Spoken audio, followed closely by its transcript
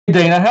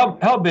Dana,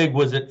 how big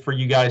was it for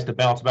you guys to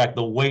bounce back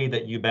the way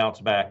that you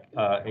bounced back?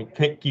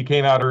 You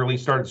came out early,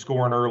 started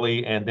scoring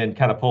early, and then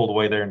kind of pulled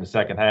away there in the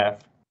second half.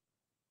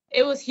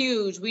 It was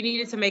huge. We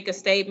needed to make a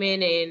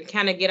statement and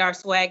kind of get our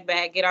swag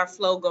back, get our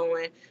flow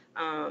going,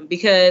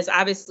 because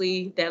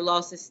obviously that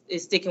loss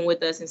is sticking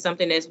with us, and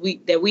something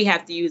that we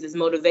have to use as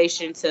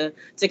motivation to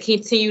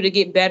continue to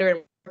get better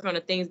and work on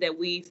the things that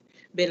we've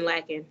been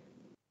lacking.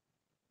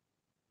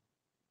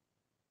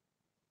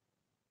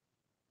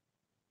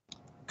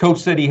 Coach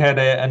said he had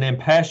an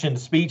impassioned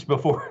speech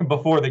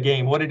before the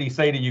game. What did he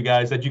say to you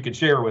guys that you could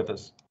share with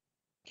us?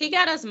 He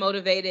got us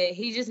motivated.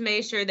 He just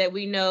made sure that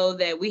we know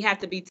that we have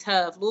to be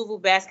tough. Louisville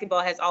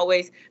basketball has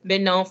always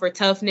been known for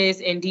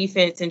toughness and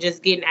defense and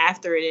just getting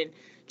after it. And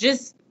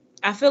just,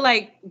 I feel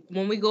like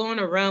when we go on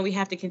a run, we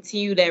have to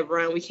continue that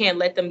run. We can't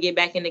let them get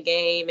back in the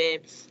game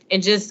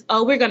and just,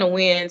 oh, we're going to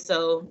win.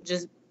 So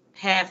just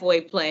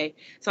halfway play.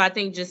 So I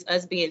think just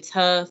us being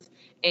tough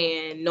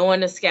and knowing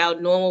the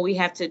scout, knowing what we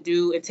have to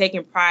do, and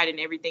taking pride in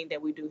everything that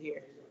we do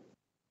here.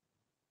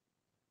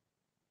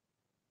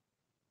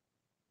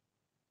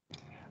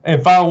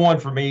 And final one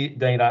for me,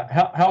 Dana,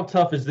 how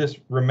tough is this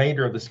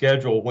remainder of the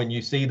schedule when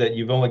you see that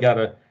you've only got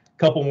a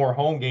couple more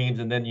home games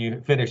and then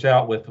you finish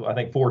out with, I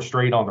think, 4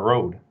 straight on the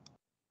road?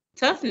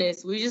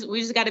 Toughness. We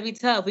just got to be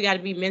tough. We got to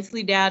be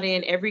mentally dialed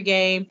in every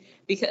game,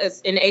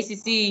 because in the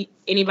ACC,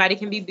 anybody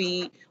can be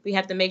beat. We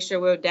have to make sure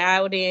we're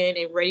dialed in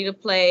and ready to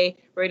play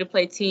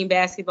team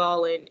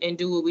basketball and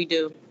do what we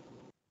do.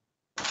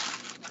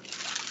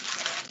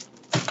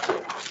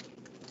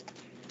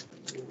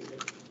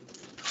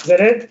 Is that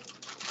it?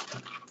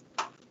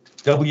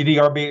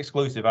 WDRB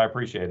exclusive. I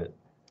appreciate it.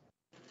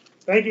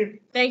 Thank you.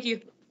 Thank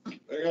you.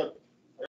 There you go.